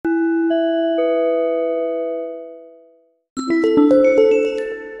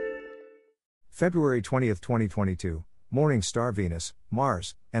February 20, 2022, morning star Venus,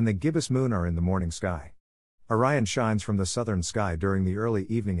 Mars, and the gibbous moon are in the morning sky. Orion shines from the southern sky during the early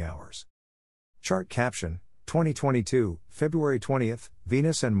evening hours. Chart caption: 2022, February 20th,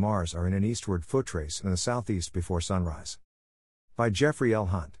 Venus and Mars are in an eastward footrace in the southeast before sunrise. By Jeffrey L.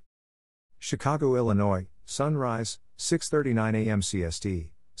 Hunt. Chicago, Illinois, sunrise, 6:39 a.m.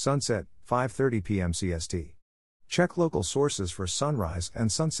 CST, sunset, 5:30 p.m. CST. Check local sources for sunrise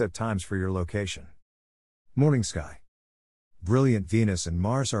and sunset times for your location. Morning sky. Brilliant Venus and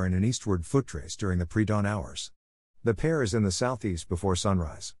Mars are in an eastward footrace during the pre-dawn hours. The pair is in the southeast before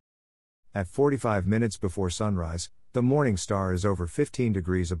sunrise. At 45 minutes before sunrise, the morning star is over 15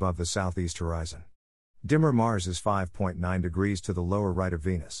 degrees above the southeast horizon. Dimmer Mars is 5.9 degrees to the lower right of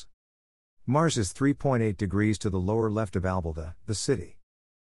Venus. Mars is 3.8 degrees to the lower left of Albalda, the city.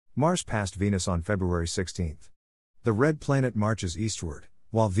 Mars passed Venus on February 16. The red planet marches eastward,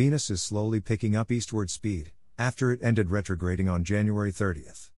 while Venus is slowly picking up eastward speed, after it ended retrograding on January 30.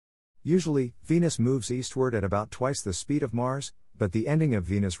 Usually, Venus moves eastward at about twice the speed of Mars, but the ending of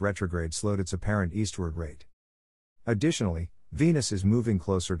Venus retrograde slowed its apparent eastward rate. Additionally, Venus is moving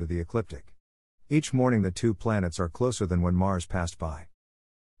closer to the ecliptic. Each morning the two planets are closer than when Mars passed by.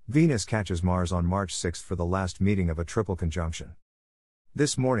 Venus catches Mars on March 6 for the last meeting of a triple conjunction.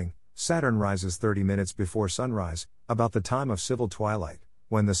 This morning, Saturn rises 30 minutes before sunrise, about the time of civil twilight,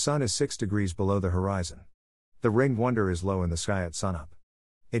 when the Sun is 6 degrees below the horizon. The ringed wonder is low in the sky at sunup.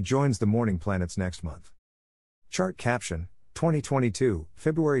 It joins the morning planets next month. Chart caption: 2022,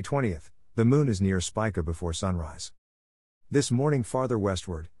 February 20th, the moon is near Spica before sunrise. This morning farther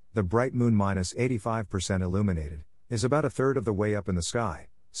westward, the bright moon -85% illuminated, is about a third of the way up in the sky,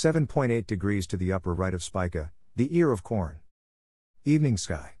 7.8 degrees to the upper right of Spica, the ear of corn. Evening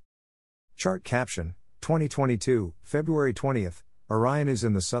sky. Chart caption: 2022, February 20th, Orion is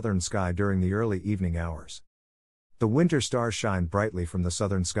in the southern sky during the early evening hours. The winter stars shine brightly from the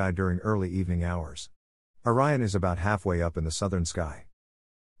southern sky during early evening hours. Orion is about halfway up in the southern sky.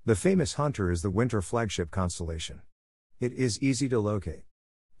 The famous Hunter is the winter flagship constellation. It is easy to locate.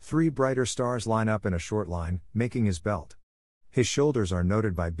 3 brighter stars line up in a short line, making his belt. His shoulders are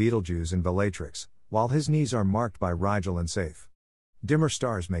noted by Betelgeuse and Bellatrix, while his knees are marked by Rigel and Saiph. Dimmer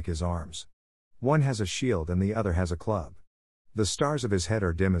stars make his arms. One has a shield and the other has a club. The stars of his head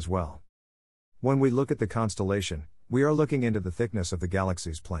are dim as well. When we look at the constellation, we are looking into the thickness of the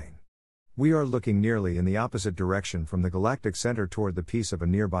galaxy's plane. We are looking nearly in the opposite direction from the galactic center toward the piece of a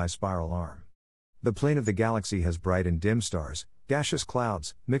nearby spiral arm. The plane of the galaxy has bright and dim stars, gaseous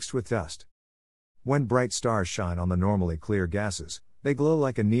clouds, mixed with dust. When bright stars shine on the normally clear gases, they glow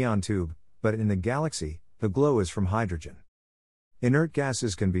like a neon tube, but in the galaxy, the glow is from hydrogen. Inert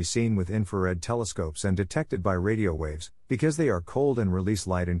gases can be seen with infrared telescopes and detected by radio waves, because they are cold and release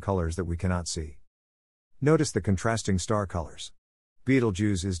light in colors that we cannot see. Notice the contrasting star colors.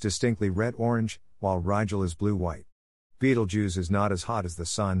 Betelgeuse is distinctly red-orange, while Rigel is blue-white. Betelgeuse is not as hot as the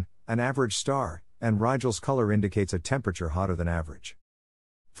Sun, an average star, and Rigel's color indicates a temperature hotter than average.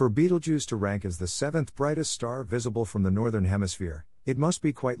 For Betelgeuse to rank as the 7th brightest star visible from the northern hemisphere, it must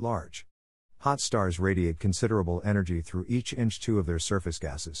be quite large. Hot stars radiate considerable energy through each inch of their surface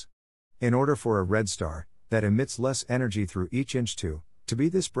gases. In order for a red star, that emits less energy through each inch to be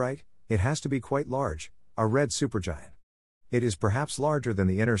this bright, it has to be quite large, a red supergiant. It is perhaps larger than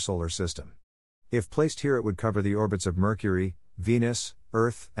the inner solar system. If placed here it would cover the orbits of Mercury, Venus,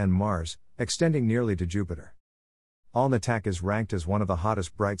 Earth, and Mars, extending nearly to Jupiter. Alnitak is ranked as one of the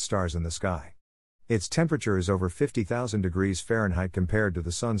hottest bright stars in the sky. Its temperature is over 50,000 degrees Fahrenheit compared to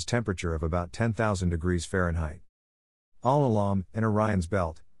the Sun's temperature of about 10,000 degrees Fahrenheit. Alnilam, in Orion's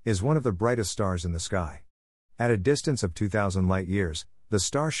belt, is one of the brightest stars in the sky. At a distance of 2,000 light-years, the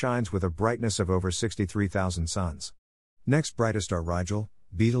star shines with a brightness of over 63,000 suns. Next brightest are Rigel,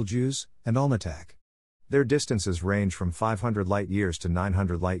 Betelgeuse, and Alnitak. Their distances range from 500 light-years to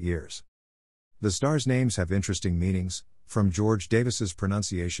 900 light-years. The stars' names have interesting meanings, from George Davis's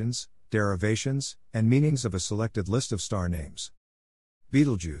pronunciations, derivations, and meanings of a selected list of star names.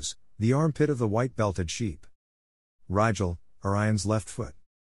 Betelgeuse, the armpit of the white-belted sheep. Rigel, Orion's left foot.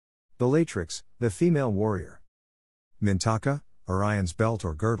 Bellatrix, the female warrior. Mintaka, Orion's belt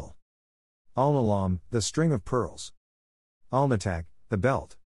or girdle. Alnilam, the string of pearls. Alnitak, the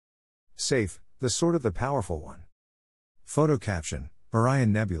belt. Saiph, the sword of the powerful one. Photo caption: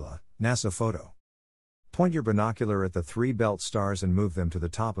 Orion Nebula, NASA photo. Point your binocular at the 3 belt stars and move them to the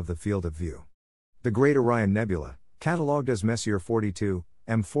top of the field of view. The Great Orion Nebula, catalogued as Messier 42,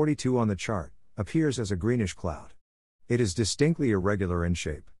 M42 on the chart, appears as a greenish cloud. It is distinctly irregular in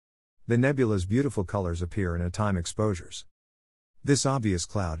shape. The nebula's beautiful colors appear in time exposures. This obvious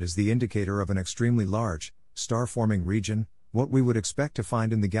cloud is the indicator of an extremely large, star-forming region, what we would expect to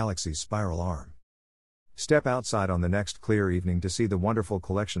find in the galaxy's spiral arm. Step outside on the next clear evening to see the wonderful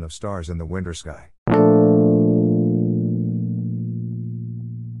collection of stars in the winter sky.